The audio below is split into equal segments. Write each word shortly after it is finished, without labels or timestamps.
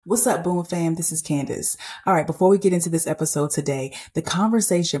What's up, Boom fam? This is Candace. All right, before we get into this episode today, the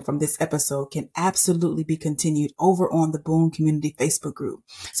conversation from this episode can absolutely be continued over on the Boom Community Facebook group.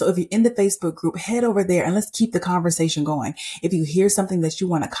 So if you're in the Facebook group, head over there and let's keep the conversation going. If you hear something that you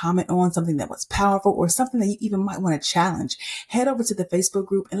want to comment on, something that was powerful, or something that you even might want to challenge, head over to the Facebook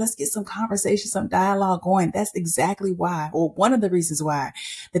group and let's get some conversation, some dialogue going. That's exactly why, or one of the reasons why,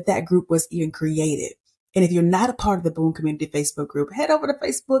 that group was even created. And if you're not a part of the Boom Community Facebook group, head over to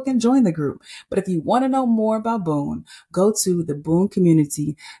Facebook and join the group. But if you want to know more about Boom, go to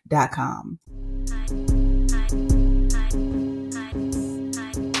theboomcommunity.com.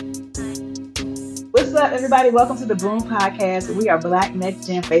 What's up, everybody? Welcome to the Boom Podcast. We are Black Next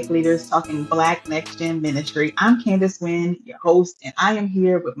Gen faith leaders talking Black Next Gen ministry. I'm Candace Wynn, your host, and I am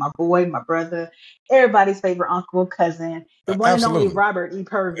here with my boy, my brother, everybody's favorite uncle, cousin, the one and only Robert E.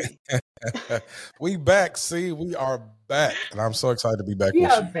 Purvey. We back. See, we are back. And I'm so excited to be back We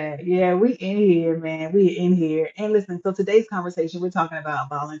with are you. back. Yeah, we in here, man. We in here. And listen, so today's conversation, we're talking about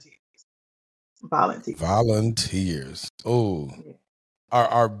volunteers. Volunteers. Oh, Yeah.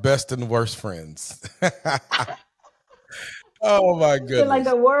 our best and worst friends. Oh my goodness. Like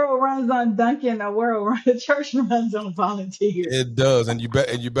the world runs on Duncan, the church runs on volunteers. It does. And you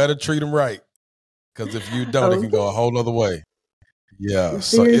better treat them right. Because if you don't, it can go a whole other way. Yeah.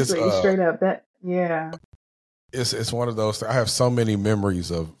 Seriously, so straight up. It's one of those. I have so many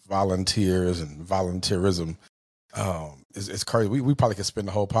memories of volunteers and volunteerism. It's crazy. We probably could spend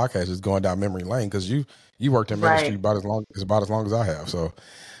the whole podcast just going down memory lane because you worked in ministry about as long as I have. So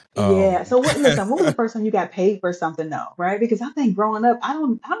yeah. So what was the first time you got paid for something though? Right? Because I think growing up, I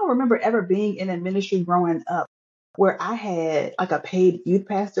don't remember ever being in a ministry growing up where I had like a paid youth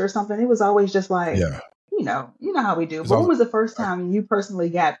pastor or something. It was always just like, you know how we do. But when was the first time you personally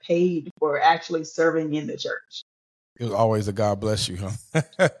got paid for actually serving in the church? It was always a God bless you, huh?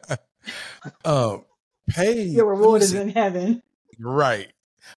 Paid. Your reward is in heaven. Right.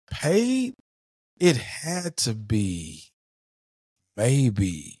 Paid. It had to be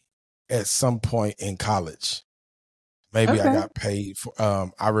maybe at some point in college. Maybe I got paid for.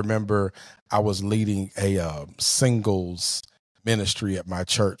 I remember I was leading a singles ministry at my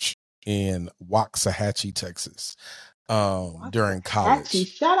church in Waxahachie, Texas, during college.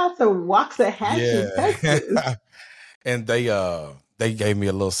 Shout out to Waxahachie, Texas. And they gave me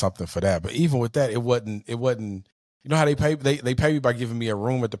a little something for that. But even with that, it wasn't. You know how they pay? They pay me by giving me a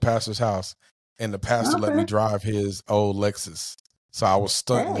room at the pastor's house, and the pastor let me drive his old Lexus. So I was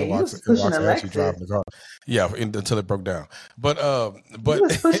stunting in Waxahachie driving the car. Yeah, until it broke down. But you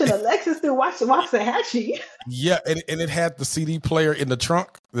was pushing a Lexus through Waxahachie. Yeah, and it had the CD player in the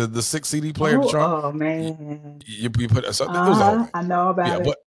trunk, the 6 CD player in the trunk. Oh man, you put it was all I know about it.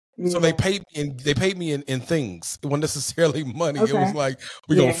 But so they paid me in things. It wasn't necessarily money. It was like,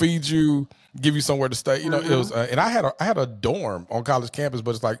 we're gonna feed you, give you somewhere to stay. You know, it was and I had a dorm on college campus,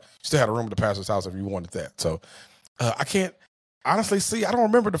 but it's like you still had a room at the pastor's house if you wanted that. So I can't honestly I don't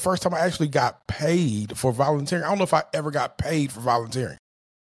remember the first time I actually got paid for volunteering. I don't know if I ever got paid for volunteering.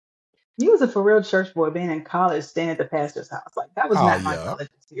 You was a for real church boy being in college, staying at the pastor's house. Like that was not my college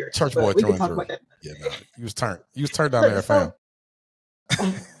experience. Church boy through and through. Yeah, no, you was turned down there, fam.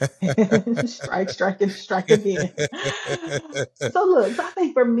 strike again. So look, I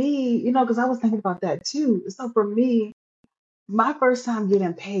think for me, because I was thinking about that too. So for me, my first time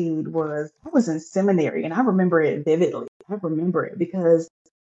getting paid I was in seminary, and I remember it vividly. I remember it because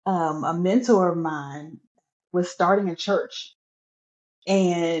a mentor of mine was starting a church,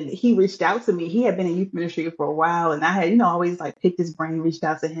 and he reached out to me. He had been in youth ministry for a while, and I had, always like picked his brain, reached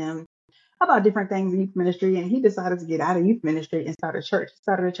out to him about different things in youth ministry, and he decided to get out of youth ministry and start a church. He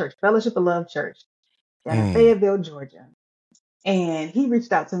started a church, Fellowship of Love Church, in Fayetteville, Georgia. And he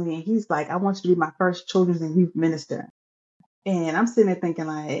reached out to me, and he's like, I want you to be my first children's and youth minister. And I'm sitting there thinking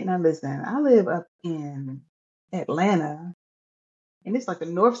like, now listen, I live up in Atlanta, and it's like the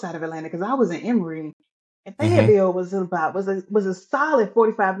north side of Atlanta because I was in Emory. And Fayetteville was a solid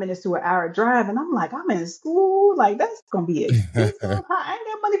 45 minutes to an hour drive. And I'm like, I'm in school. Like, that's going to be expensive. I ain't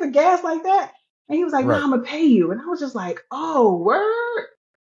got money for gas like that. And he was like, no, I'm going to pay you. And I was just like, oh, word.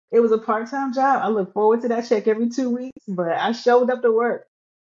 It was a part-time job. I look forward to that check every 2 weeks, but I showed up to work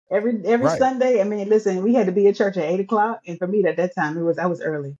every Sunday. I mean, listen, we had to be at church at 8:00. And for me at that time, I was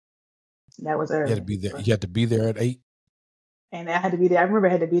early. That was early. You had to be there. You had to be there at 8. And I had to be there. I remember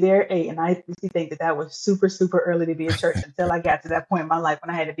I had to be there at 8. And I used to think that was super, super early to be at church until I got to that point in my life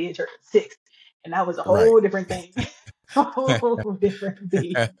when I had to be at church at 6. And that was a whole different thing. A whole different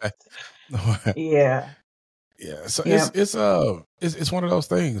beat. Yeah. Yeah. So it's one of those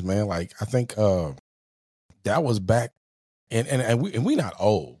things, man. Like I think that was back we not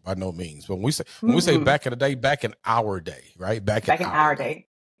old by no means, but when we say back in the day, back in our day, right? Back in our day.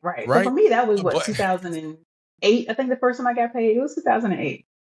 Right. So for Right? me, that was what, But 2008? I think the first time I got paid, it was 2008.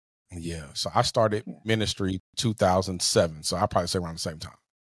 yeah. So I started ministry 2007. So I probably say around the same time.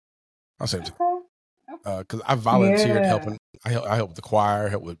 Because I volunteered helping. I helped with the choir,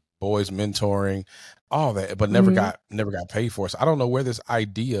 helped with boys mentoring, all that, but never got paid for it. So I don't know where this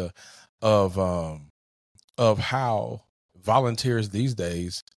idea of how volunteers these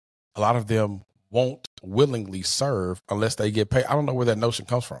days, a lot of them won't willingly serve unless they get paid. I don't know where that notion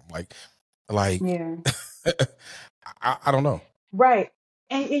comes from. Like Yeah. I don't know. Right.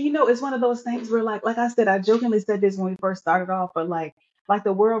 And you know, it's one of those things where like I said, I jokingly said this when we first started off, but like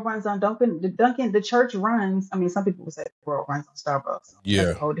the world runs on Dunkin', the church runs. I mean, some people would say the world runs on Starbucks. Yeah.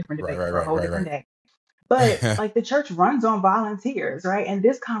 That's a whole different debate for a Right, whole different day. But like the church runs on volunteers, right? And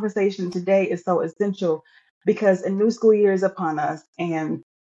this conversation today is so essential because a new school year is upon us. And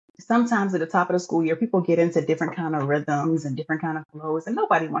sometimes at the top of the school year, people get into different kind of rhythms and different kind of flows, and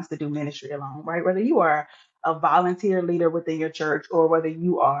nobody wants to do ministry alone, right? Whether you are a volunteer leader within your church or whether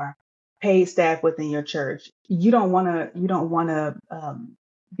you are paid staff within your church, you don't want to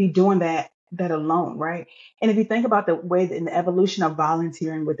be doing that alone, right? And if you think about the way in the evolution of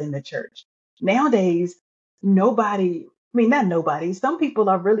volunteering within the church nowadays, nobody. I mean, not nobody. Some people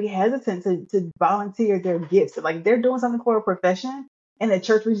are really hesitant to volunteer their gifts. Like they're doing something for a profession and the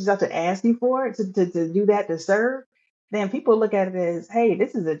church reaches out to ask you for it to do that, to serve, then people look at it as, hey,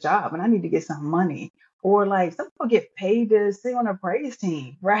 this is a job and I need to get some money. Or like some people get paid to sing on a praise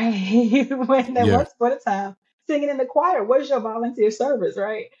team, right? When they once upon a time singing in the choir. What is your volunteer service,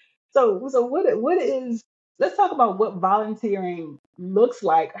 right? So what is, let's talk about what volunteering looks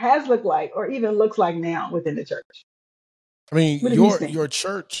like, has looked like, or even looks like now within the church. I mean, your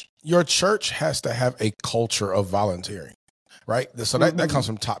church has to have a culture of volunteering. Right. So that comes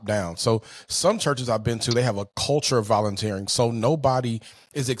from top down. So some churches I've been to, they have a culture of volunteering. So nobody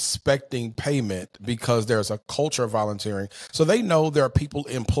is expecting payment because there's a culture of volunteering. So they know there are people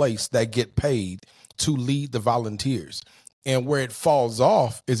in place that get paid to lead the volunteers. And where it falls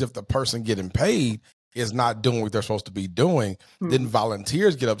off is if the person getting paid is not doing what they're supposed to be doing, then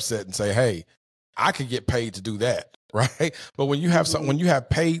volunteers get upset and say, hey, I could get paid to do that. Right. But when you have when you have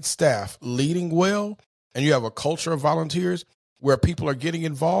paid staff leading well, and you have a culture of volunteers where people are getting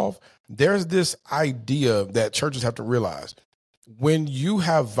involved, there's this idea that churches have to realize. When you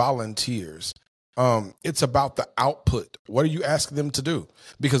have volunteers, it's about the output. What are you asking them to do?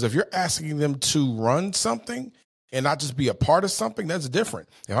 Because if you're asking them to run something and not just be a part of something, that's different.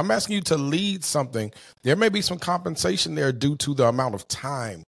 If I'm asking you to lead something, there may be some compensation there due to the amount of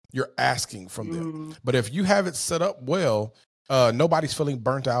time you're asking from them. But if you have it set up well, nobody's feeling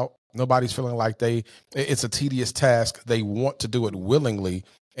burnt out. Nobody's feeling like it's a tedious task. They want to do it willingly,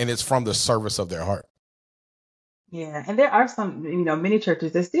 and it's from the service of their heart. Yeah. And there are some, many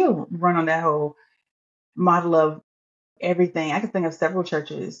churches that still run on that whole model of everything. I can think of several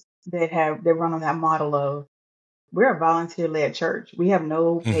churches that run on that model of, we're a volunteer-led church. We have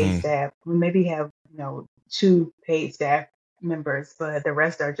no paid staff. We maybe have, 2 paid staff members, but the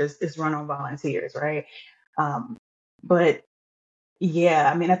rest are it's run on volunteers, right? But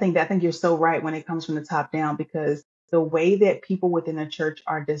yeah, I mean, I think you're so right when it comes from the top down, because the way that people within the church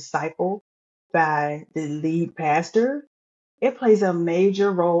are discipled by the lead pastor, it plays a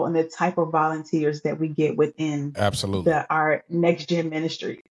major role in the type of volunteers that we get within our next gen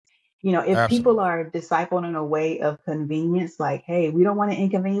ministry. If people are discipled in a way of convenience, like, hey, we don't want to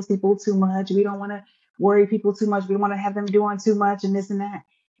inconvenience people too much. We don't want to worry people too much. We don't want to have them doing too much and this and that.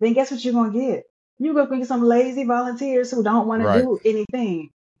 Then guess what you're going to get? You're going to get some lazy volunteers who don't want to do anything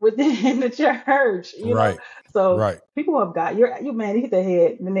within the church, know? So people have got, you hit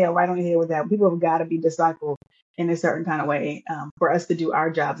the nail right on the head with that. People have got to be discipled in a certain kind of way for us to do our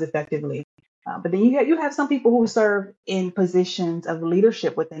jobs effectively. But then you have some people who serve in positions of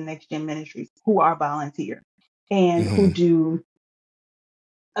leadership within Next Gen Ministries who are volunteer and who do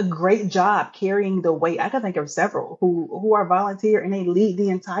a great job carrying the weight. I can think of several who are volunteer and they lead the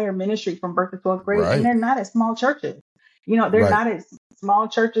entire ministry from birth to 12th grade. And they're not at small churches. They're not at small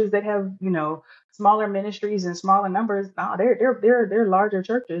churches that have, smaller ministries and smaller numbers. No, they're larger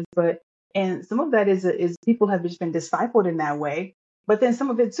churches. And some of that is people have just been discipled in that way. But then some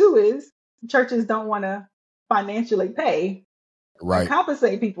of it too is churches don't want to financially pay and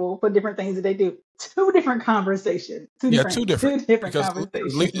compensate people for different things that they do. Two different conversations. Two different because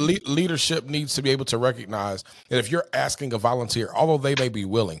conversations. Leadership needs to be able to recognize that if you're asking a volunteer, although they may be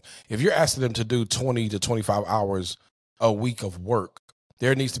willing, if you're asking them to do 20 to 25 hours a week of work,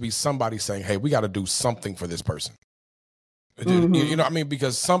 there needs to be somebody saying, hey, we got to do something for this person. You know what I mean?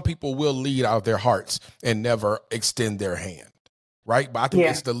 Because some people will lead out of their hearts and never extend their hand. Right. But I think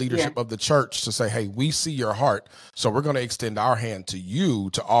it's the leadership of the church to say, hey, we see your heart, so we're going to extend our hand to you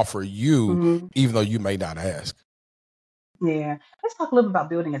to offer you, even though you may not ask. Yeah. Let's talk a little bit about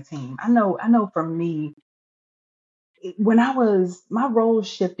building a team. I know for me, when my role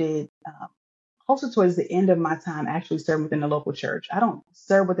shifted closer towards the end of my time actually serving within the local church. I don't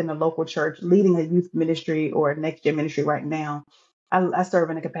serve within the local church leading a youth ministry or a next gen ministry right now. I serve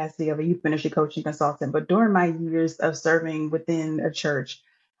in the capacity of a youth ministry coaching consultant, but during my years of serving within a church,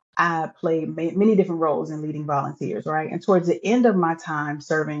 I played many different roles in leading volunteers, right? And towards the end of my time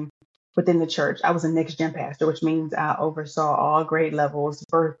serving within the church, I was a next gen pastor, which means I oversaw all grade levels,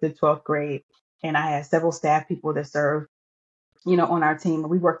 birth to 12th grade. And I had several staff people that served, on our team.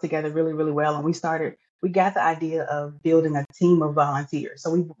 We worked together really, really well. And we got the idea of building a team of volunteers.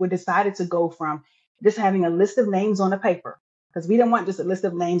 So we decided to go from just having a list of names on a paper, because we didn't want just a list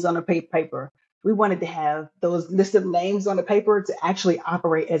of names on a paper. We wanted to have those list of names on the paper to actually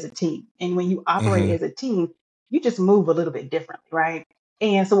operate as a team. And when you operate as a team, you just move a little bit differently, right?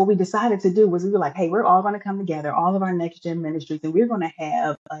 And so what we decided to do was we were like, hey, we're all going to come together, all of our next gen ministries, and we're going to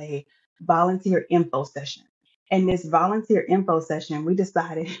have a volunteer info session. And this volunteer info session, we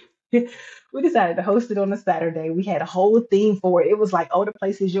decided to host it on a Saturday. We had a whole theme for it. It was like, oh, the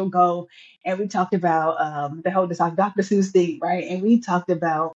places you'll go. And we talked about the whole Dr. Seuss thing, right? And we talked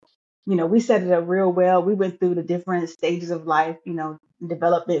about, we set it up real well. We went through the different stages of life,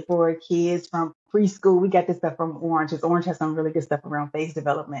 development for kids from preschool. We got this stuff from Orange, because Orange has some really good stuff around phase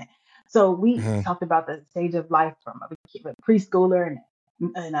development. So we talked about the stage of life from a preschooler and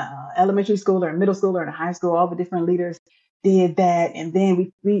elementary schooler and middle schooler and a high school. All the different leaders did that. And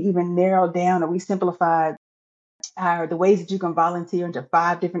then we even narrowed down, or we simplified the ways that you can volunteer into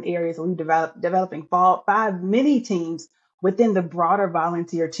 5 different areas. We developing 5 mini teams within the broader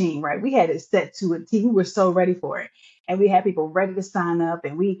volunteer team, right? We had it set to a T. We were so ready for it. And we had people ready to sign up.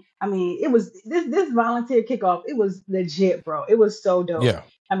 And it was this volunteer kickoff. It was legit, bro. It was so dope. Yeah.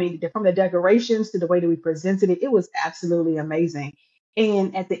 From the decorations to the way that we presented it, it was absolutely amazing.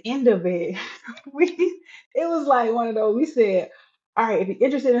 And at the end of it, it was like one of those, we said, all right, if you're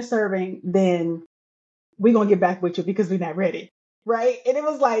interested in serving, then we're going to get back with you because we're not ready. Right. And it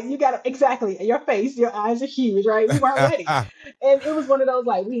was like, you got to, exactly, your face, your eyes are huge, right? We weren't ready. And it was one of those,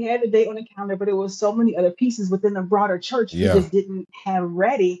 like, we had the date on the calendar, but it was so many other pieces within the broader church we just didn't have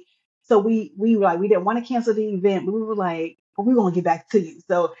ready. So we were like, we didn't want to cancel the event, but we were like, well, we're going to get back to you.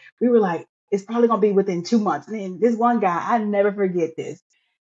 So we were like, it's probably going to be within 2 months. And then this one guy, I never forget this.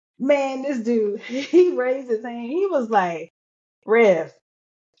 Man, this dude, he raised his hand. He was like, Rev.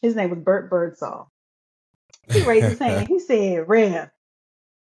 His name was Bert Birdsall. He raised his hand. He said, Rev,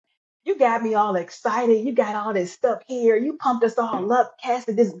 you got me all excited. You got all this stuff here. You pumped us all up,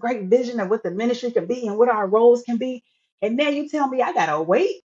 casted this great vision of what the ministry can be and what our roles can be. And now you tell me I got to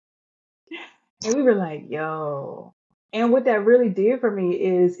wait. And we were like, yo. And what that really did for me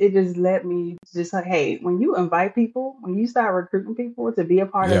is it just let me just like, hey, when you invite people, when you start recruiting people to be a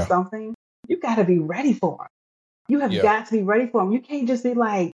part of something, you got to be ready for them. You have got to be ready for them. You can't just be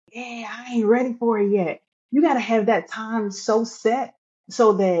like, yeah, I ain't ready for it yet. You got to have that time so set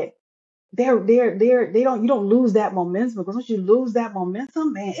so that you don't lose that momentum, because once you lose that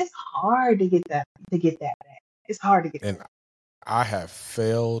momentum, man, it's hard to get that back. It's hard to get. And I have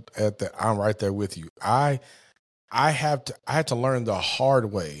failed at that. I'm right there with you. I had to learn the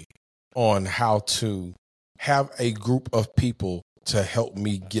hard way on how to have a group of people to help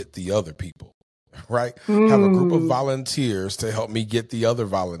me get the other people, right? Have a group of volunteers to help me get the other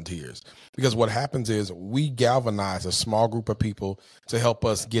volunteers. Because what happens is we galvanize a small group of people to help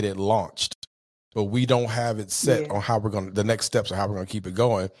us get it launched, but we don't have it set on how the next steps of how we're going to keep it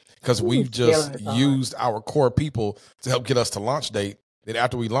going, because we've just used our core people to help get us to launch date. Then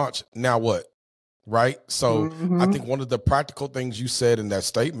after we launch, now what? Right. So I think one of the practical things you said in that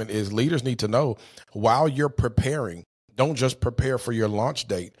statement is leaders need to know, while you're preparing, don't just prepare for your launch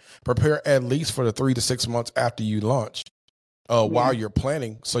date. Prepare at least for the 3 to 6 months after you launch, while you're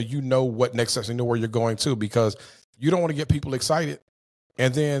planning, so you know what next steps, you know where you're going to, because you don't want to get people excited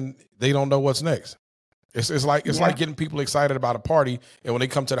and then they don't know what's next. It's like getting people excited about a party, and when they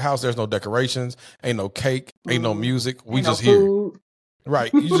come to the house, there's no decorations, ain't no cake, ain't no music. We just here.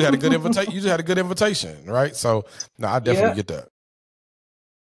 Right. You just had a good invitation. You just had a good invitation. Right. So no, I definitely get that.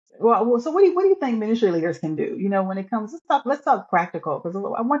 Well, so what do you think ministry leaders can do? When it comes, let's talk practical, because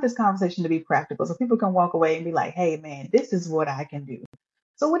I want this conversation to be practical, so people can walk away and be like, hey man, this is what I can do.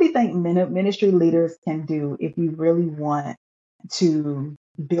 So what do you think ministry leaders can do if you really want to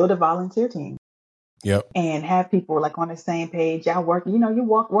build a volunteer team? Yep. and have people like on the same page. Y'all working, you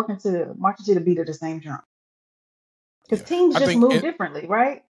working marching to the beat of the same drum. Because Yeah. teams I just think move differently,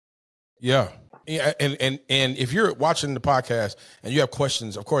 right? Yeah. Yeah, and if you're watching the podcast and you have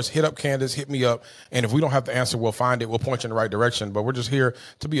questions, of course, hit up Candace, hit me up, and if we don't have the answer, we'll find it. We'll point you in the right direction. But we're just here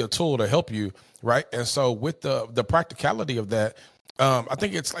to be a tool to help you, right? And so, with the practicality of that, I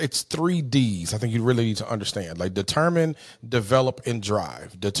think it's 3 Ds. I think you really need to understand, like determine, develop, and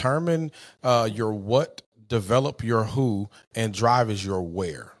drive. Determine your what, develop your who, and drive is your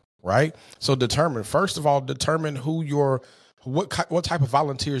where, right? So first of all, determine what type of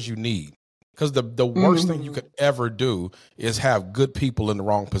volunteers you need. Because the worst thing you could ever do is have good people in the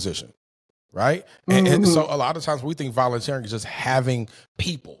wrong position, right? And so a lot of times we think volunteering is just having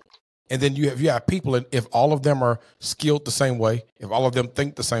people. And then you have people, and if all of them are skilled the same way, if all of them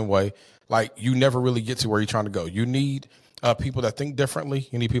think the same way, like you never really get to where you're trying to go. You need people that think differently.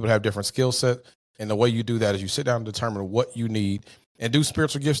 You need people that have different skill set. And the way you do that is you sit down and determine what you need and do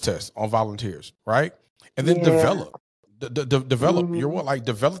spiritual gifts tests on volunteers, right? And then develop develop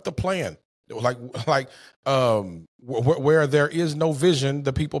the plan. Where there is no vision,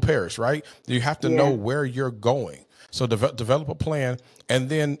 the people perish, right? You have to know where you're going. So develop a plan, and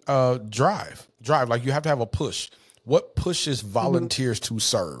then drive. Like you have to have a push. What pushes volunteers to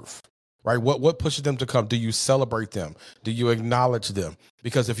serve, right? What pushes them to come? Do you celebrate them? Do you acknowledge them?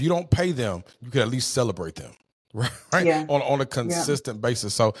 Because if you don't pay them, you can at least celebrate them. Right. Yeah. On a consistent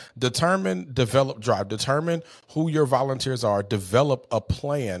basis. So determine, develop, drive. Determine who your volunteers are. Develop a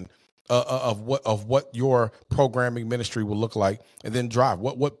plan of what your programming ministry will look like, and then drive.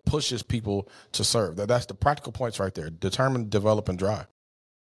 What pushes people to serve. That's the practical points right there. Determine, develop, and drive.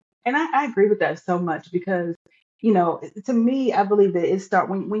 And I agree with that so much because, to me, I believe that it starts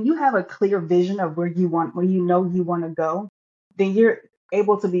when you have a clear vision of where you want to go, then you're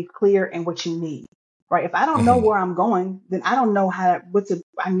able to be clear in what you need. Right. If I don't know where I'm going, then I don't know I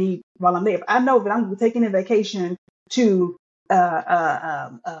need while I'm there. If I know that I'm taking a vacation to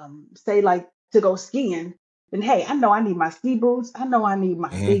say like to go skiing, then hey, I know I need my ski boots. I know I need my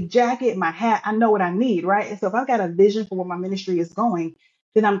big jacket, my hat. I know what I need, right? And so if I've got a vision for where my ministry is going,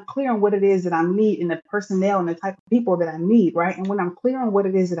 then I'm clear on what it is that I need and the personnel and the type of people that I need, right? And when I'm clear on what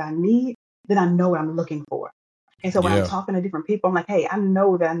it is that I need, then I know what I'm looking for. And so when I'm talking to different people, I'm like, hey, I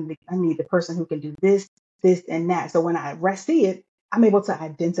know that I need the person who can do this, and that. So when I see it, I'm able to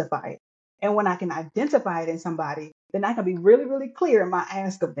identify it. And when I can identify it in somebody, then I can be really, really clear in my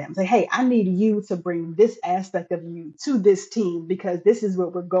ask of them. Say, hey, I need you to bring this aspect of you to this team because this is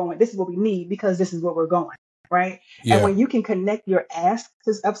what we're going. This is what we need because this is what we're going. Right. Yeah. And when you can connect your asks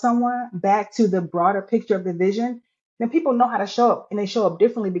of someone back to the broader picture of the vision, then people know how to show up, and they show up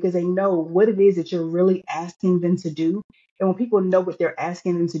differently because they know what it is that you're really asking them to do. And when people know what they're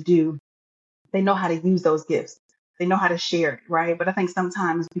asking them to do, they know how to use those gifts. They know how to share it, right? But I think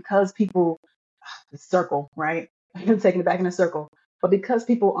sometimes because people, the circle, right? I'm taking it back in a circle. But because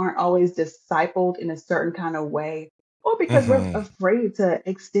people aren't always discipled in a certain kind of way, or because we're afraid to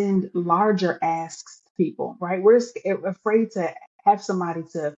extend larger asks to people, right? We're afraid to have somebody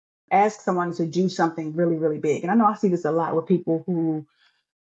to ask someone to do something really, really big. And I know I see this a lot with people who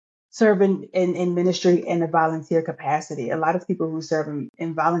serve in ministry in a volunteer capacity. A lot of people who serve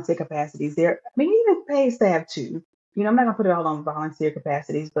in volunteer capacities, even paid staff too. I'm not gonna put it all on volunteer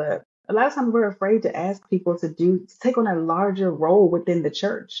capacities, but a lot of times we're afraid to ask people to take on a larger role within the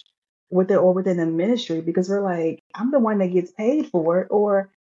church, within the ministry, because we're like, I'm the one that gets paid for it, or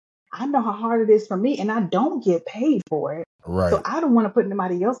I know how hard it is for me and I don't get paid for it. Right. So I don't want to put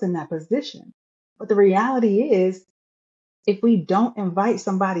anybody else in that position. But the reality is, if we don't invite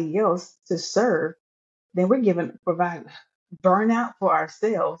somebody else to serve, then we're provide burnout for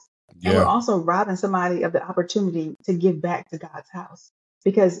ourselves. Yeah. And we're also robbing somebody of the opportunity to give back to God's house,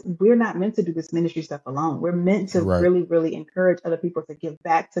 because we're not meant to do this ministry stuff alone. We're meant to really, really encourage other people to give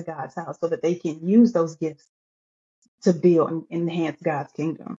back to God's house so that they can use those gifts to build and enhance God's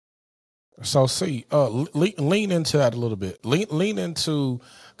kingdom. So lean into that a little bit. Lean into,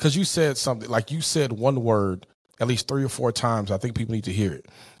 because you said something, like you said one word at least 3 or 4 times. I think people need to hear it.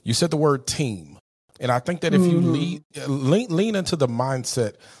 You said the word team. And I think that if you lean into the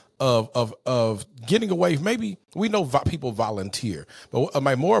mindset of getting away, maybe we know people volunteer,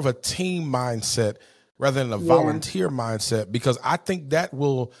 but more of a team mindset rather than a volunteer mindset, because I think that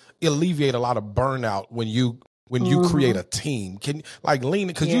will alleviate a lot of burnout when you create a team. Can lean,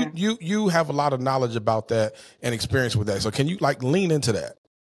 because you have a lot of knowledge about that and experience with that. So can you lean into that?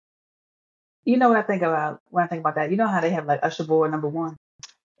 You know what I think about when I think about that? You know how they have usher board number 1,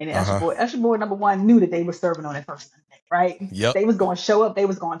 and the usher board number 1 knew that they were serving on that first Sunday, right? Yep. They was going to show up. They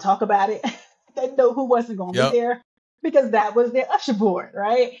was going to talk about it. They know who wasn't going to be Yep. there because that was their usher board,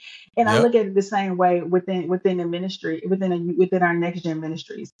 right? And I look Yep. at it the same way within the ministry, within our next gen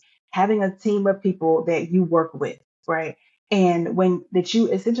ministries, having a team of people that you work with, right? And when that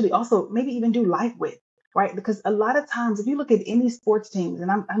you essentially also maybe even do life with, right? Because a lot of times, if you look at any sports teams,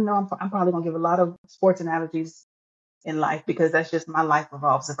 and I know I'm probably gonna give a lot of sports analogies in life because that's just my life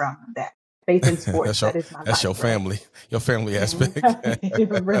revolves around that. Faith in sports, that is my That's life, right? your family aspect. It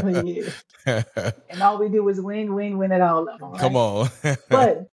really is. And all we do is win, win, win at all level, Come right? on.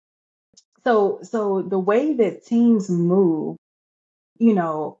 But so the way that teams move, you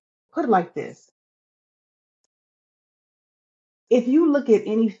know, put it like this. If you look at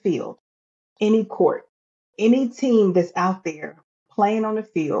any field, any court, any team that's out there playing on the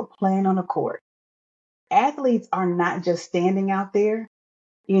field, playing on the court, athletes are not just standing out there,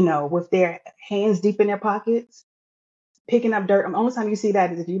 with their hands deep in their pockets, picking up dirt. The only time you see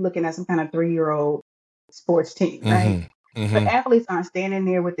that is if you're looking at some kind of 3-year-old sports team, right? But athletes aren't standing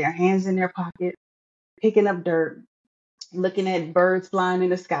there with their hands in their pocket, picking up dirt, looking at birds flying in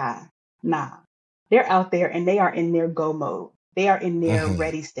the sky. Nah, they're out there and they are in their go mode. They are in their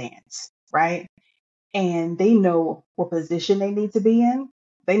ready stance, right? And they know what position they need to be in.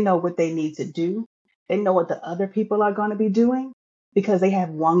 They know what they need to do. They know what the other people are going to be doing because they have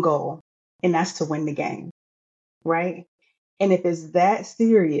one goal, and that's to win the game, right? And if it's that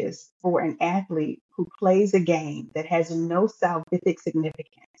serious for an athlete who plays a game that has no salvific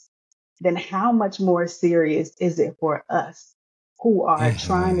significance, then how much more serious is it for us who are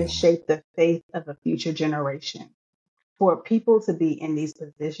trying to shape the faith of a future generation? For people to be in these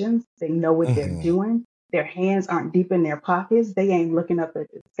positions, they know what they're doing. Their hands aren't deep in their pockets. They ain't looking up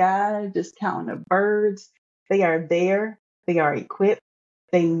at the sky, just counting the birds. They are there. They are equipped.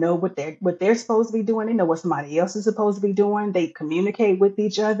 They know what they're supposed to be doing. They know what somebody else is supposed to be doing. They communicate with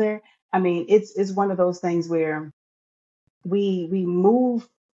each other. I mean, it's one of those things where we move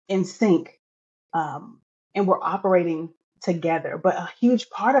in sync, and we're operating together. But a huge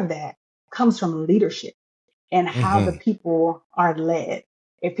part of that comes from leadership and how the people are led.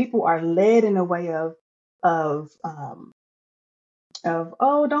 If people are led in a way of um,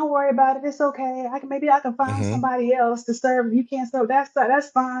 oh, don't worry about it, it's okay. Maybe I can find somebody else to serve. You can't serve. That's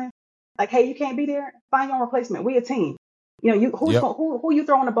fine. Like, hey, you can't be there. Find your own replacement. We a team. Who you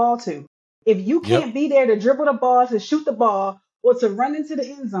throwing the ball to? If you can't be there to dribble the ball, to shoot the ball, or to run into the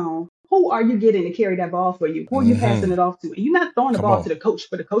end zone, who are you getting to carry that ball for you? Who are you passing it off to? And you're not throwing the Come ball on. to the coach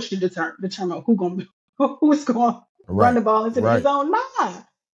for the coach to determine who's going to run Right. the ball into the end zone. Nah,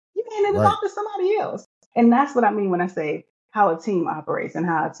 you handing it Right. off to somebody else. And that's what I mean when I say how a team operates and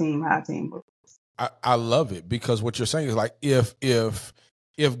how a team moves. I love it because what you're saying is like if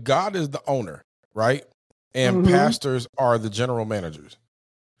God is the owner, right? And pastors are the general managers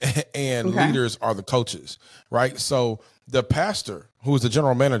and leaders are the coaches, right? So the pastor, who is the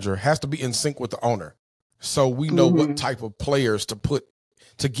general manager, has to be in sync with the owner. So we know what type of players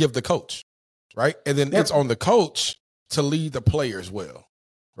to give the coach, right? And then it's on the coach to lead the players well,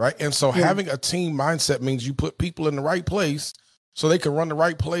 right? And so having a team mindset means you put people in the right place so they can run the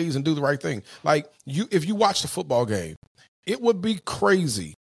right plays and do the right thing. Like if you watch the football game, it would be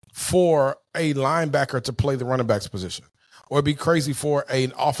crazy for a linebacker to play the running back's position, or it'd be crazy for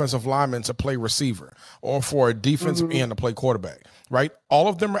an offensive lineman to play receiver, or for a defensive end to play quarterback, right? All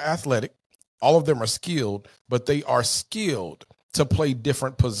of them are athletic. All of them are skilled, but they are skilled to play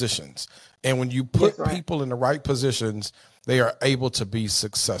different positions. And when you put people in the right positions, they are able to be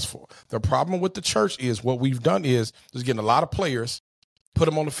successful. The problem with the church is what we've done is just getting a lot of players, put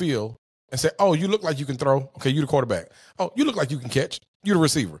them on the field and say, oh, you look like you can throw. Okay, you the quarterback. Oh, you look like you can catch. You the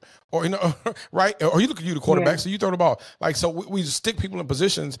receiver. Or, right? Or you look like you the quarterback, so you throw the ball. Like, so we just stick people in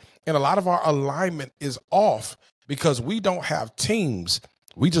positions, and a lot of our alignment is off because we don't have teams.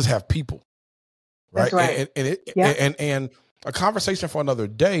 We just have people. Right. That's right. And a conversation for another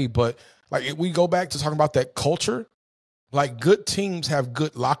day, but like if we go back to talking about that culture, like good teams have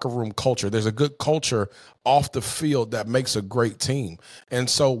good locker room culture. There's a good culture off the field that makes a great team. And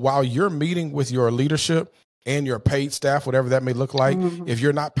so while you're meeting with your leadership and your paid staff, whatever that may look like, if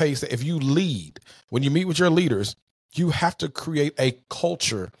you're not paid, if you lead, when you meet with your leaders, you have to create a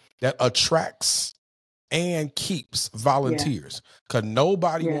culture that attracts and keeps volunteers, because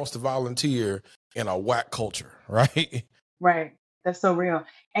nobody wants to volunteer in a whack culture, right? Right. That's so real.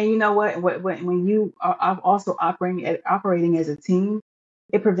 And you know what? When you are also operating as a team,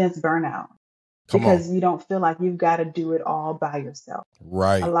 it prevents burnout because you don't feel like you've got to do it all by yourself.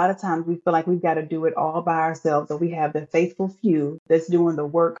 Right. A lot of times we feel like we've got to do it all by ourselves, or we have the faithful few that's doing the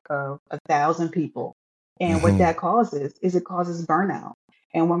work of 1,000 people. And what that causes is it causes burnout.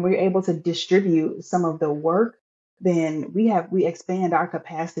 And when we're able to distribute some of the work, then we expand our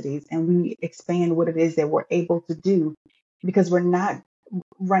capacities and we expand what it is that we're able to do, because we're not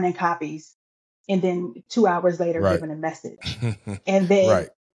running copies and then 2 hours later Right. giving a message, and then Right.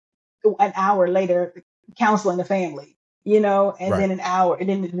 an hour later counseling the family, and Right. then an hour, and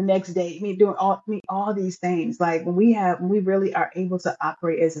then the next day me doing all these things. Like when we really are able to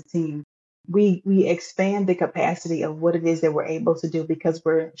operate as a team, we expand the capacity of what it is that we're able to do, because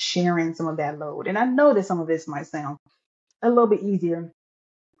we're sharing some of that load. And I know that some of this might sound a little bit easier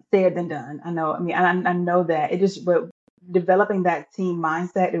said than done. I know that but developing that team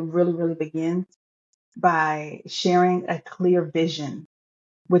mindset, it really, really begins by sharing a clear vision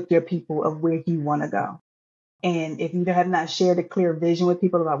with your people of where you want to go. And if you have not shared a clear vision with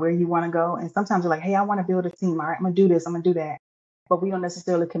people about where you want to go, and sometimes you're like, hey, I want to build a team. All right, I'm going to do this, I'm going to do that. But we don't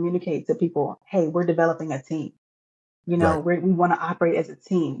necessarily communicate to people, hey, we're developing a team. Right. We want to operate as a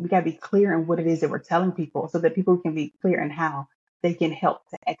team. We got to be clear in what it is that we're telling people, so that people can be clear in how they can help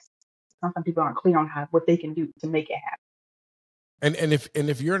to execute. Sometimes people aren't clear on what they can do to make it happen. And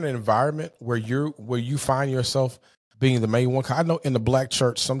if you're in an environment where you find yourself being the main one, I know in the Black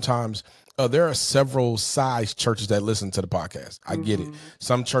church sometimes there are several size churches that listen to the podcast. I get it.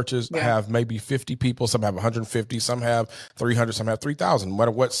 Some churches have maybe 50 people, some have 150, some have 300, some have 3,000, no matter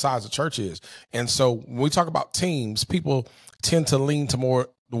what size the church is. And so when we talk about teams, people tend to lean to more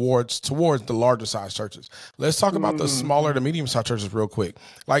towards the larger size churches. Let's talk about the smaller to medium sized churches real quick.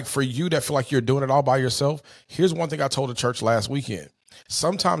 Like for you that feel like you're doing it all by yourself, here's one thing I told the church last weekend.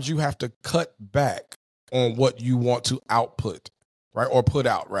 Sometimes you have to cut back on what you want to output, right? Or put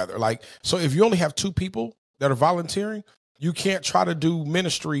out rather. Like, so if you only have 2 people that are volunteering, you can't try to do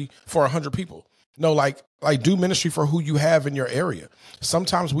ministry for 100 people. No, like do ministry for who you have in your area.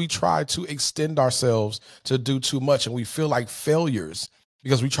 Sometimes we try to extend ourselves to do too much and we feel like failures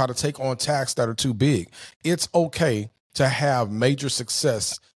because we try to take on tasks that are too big. It's okay to have major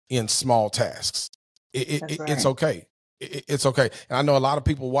success in small tasks. It's okay. It's okay. And I know a lot of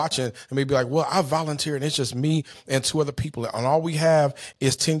people watching and may be like, well, I volunteer and it's just me and 2 other people. And all we have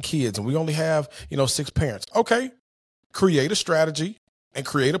is 10 kids and we only have, 6 parents. Okay. Create a strategy and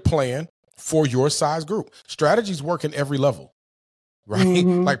create a plan for your size group. Strategies work in every level, right?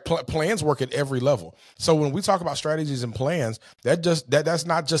 Like plans work at every level. So when we talk about strategies and plans, that's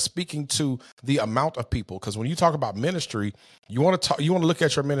not just speaking to the amount of people. Because when you talk about ministry, you want to look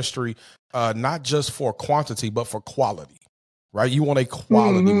at your ministry not just for quantity, but for quality, right? You want a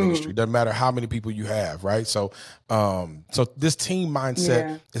quality ministry. Doesn't matter how many people you have, right? So, so this team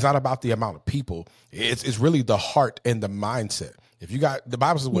mindset is not about the amount of people. It's really the heart and the mindset. If you got, the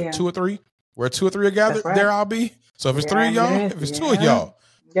Bible says, what, 2 or 3? Where 2 or 3 are gathered, there I'll be. So if it's 3 of y'all, if it's 2 of y'all,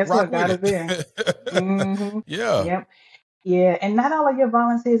 guess what? God is there. Yeah. Yep. Yeah. And not all of your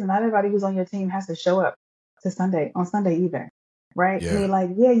volunteers and not everybody who's on your team has to show up on Sunday either. Right? Yeah. I mean, like,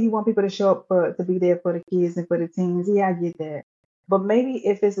 you want people to show up to be there for the kids and for the teens. Yeah, I get that. But maybe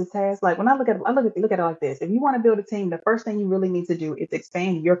if it's a task, like when I look at it like this, if you want to build a team, the first thing you really need to do is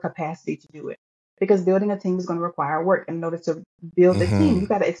expand your capacity to do it. Because building a team is going to require work. And in order to build a team, you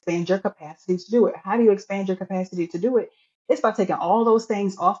got to expand your capacity to do it. How do you expand your capacity to do it? It's by taking all those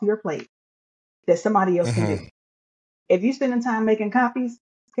things off your plate that somebody else can do. If you're spending time making copies,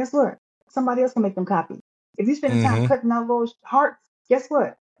 guess what? Somebody else can make them copies. If you're spending time cutting out those hearts, guess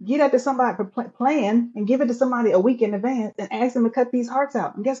what? Get that to somebody for plan and give it to somebody a week in advance and ask them to cut these hearts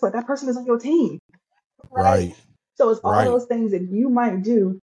out. And guess what? That person is on your team. Right. So it's all those things that you might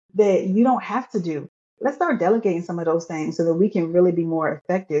do that you don't have to do. Let's start delegating some of those things so that we can really be more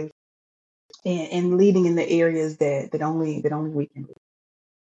effective in leading in the areas that only we can do.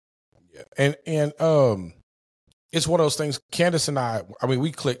 Yeah. And it's one of those things. Candace and I mean,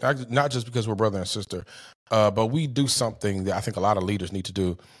 we click not just because we're brother and sister, but we do something that I think a lot of leaders need to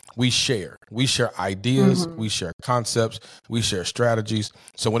do. We share ideas, we share concepts, we share strategies.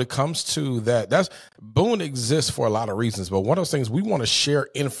 So when it comes to that's Boone exists for a lot of reasons, but one of those things, we want to share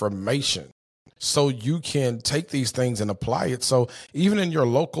information so you can take these things and apply it. So even in your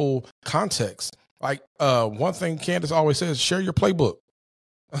local context, like one thing Candace always says, share your playbook.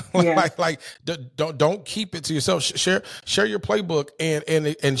 Don't keep it to yourself. Share your playbook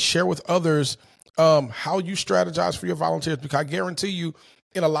and share with others how you strategize for your volunteers. Because I guarantee you,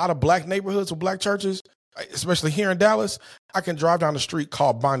 in a lot of Black neighborhoods or Black churches, especially here in Dallas, I can drive down the street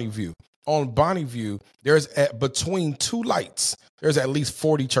called Bonnie View. On Bonnie View, there's between 2 lights, there's at least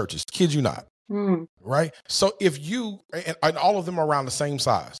 40 churches. Kid you not. Right? So if you, and all of them are around the same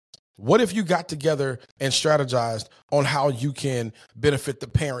size, what if you got together and strategized on how you can benefit the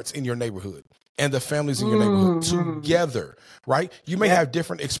parents in your neighborhood? and the families in your neighborhood together, right? You may have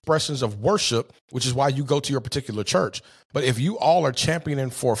different expressions of worship, which is why you go to your particular church. But if you all are championing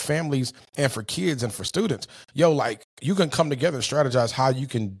for families and for kids and for students, like you can come together and strategize how you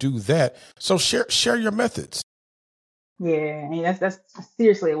can do that. So share your methods. Yeah, and that's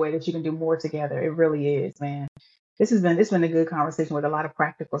seriously a way that you can do more together. It really is, man. It's been a good conversation with a lot of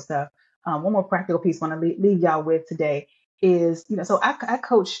practical stuff. One more practical piece I want to leave y'all with today is, so I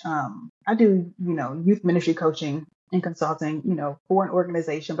coach, I do, youth ministry coaching and consulting, for an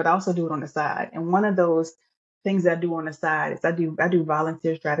organization, but I also do it on the side. And one of those things I do on the side is I do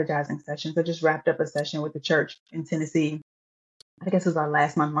volunteer strategizing sessions. I just wrapped up a session with the church in Tennessee. I guess it was our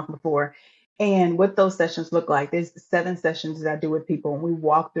last month before. And what those sessions look like, there's 7 sessions that I do with people, and we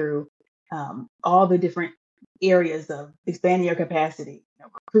walk through all the different areas of expanding your capacity,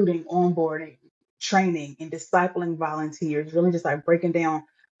 recruiting, onboarding, training, and discipling volunteers, really just like breaking down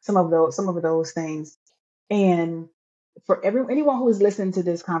some of those things. And for anyone who is listening to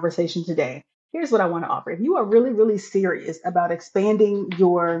this conversation today, here's what I want to offer. If you are really, really serious about expanding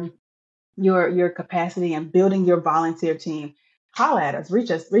your capacity and building your volunteer team, holla at us,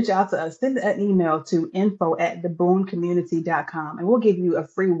 reach out to us, send an email to info@theboonecommunity.com, and we'll give you a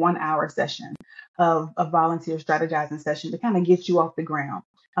free 1-hour session of a volunteer strategizing session to kind of get you off the ground.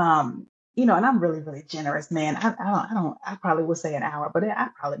 And I'm really, really generous, man. I probably would say an hour, but I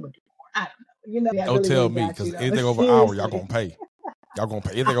probably would do more. I don't know. Don't tell me, because anything over an hour, y'all gonna pay. Y'all gonna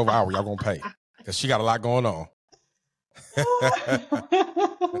pay. Anything over an hour, y'all gonna pay, because she got a lot going on.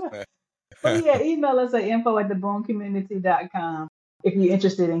 But yeah, email us at info@theboonecommunity.com if you're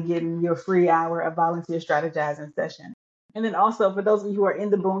interested in getting your free hour of volunteer strategizing session. And then also, for those of you who are in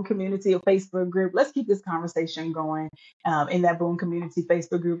the Boone Community or Facebook group, let's keep this conversation going in that Boone Community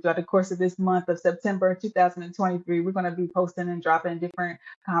Facebook group. Throughout the course of this month of September 2023, we're going to be posting and dropping different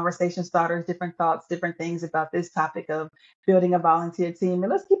conversation starters, different thoughts, different things about this topic of building a volunteer team.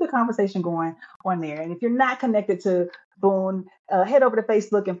 And let's keep the conversation going on there. And if you're not connected to Boone, head over to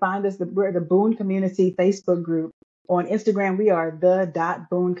Facebook and find us. We're the Boone Community Facebook group. On Instagram, we are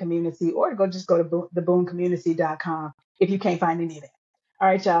the.Boone Community, or go to theboonecommunity.com if you can't find any of that. All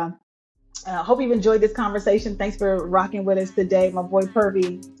right, y'all. Hope you've enjoyed this conversation. Thanks for rocking with us today. My boy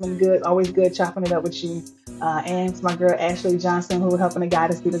Purvey, it's been good, always good chopping it up with you. And to my girl Ashley Johnson, who helping to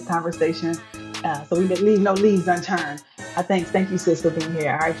guide us through this conversation. So we didn't leave no leaves unturned. Thank you, sis, for being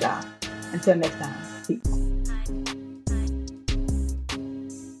here. All right, y'all. Until next time.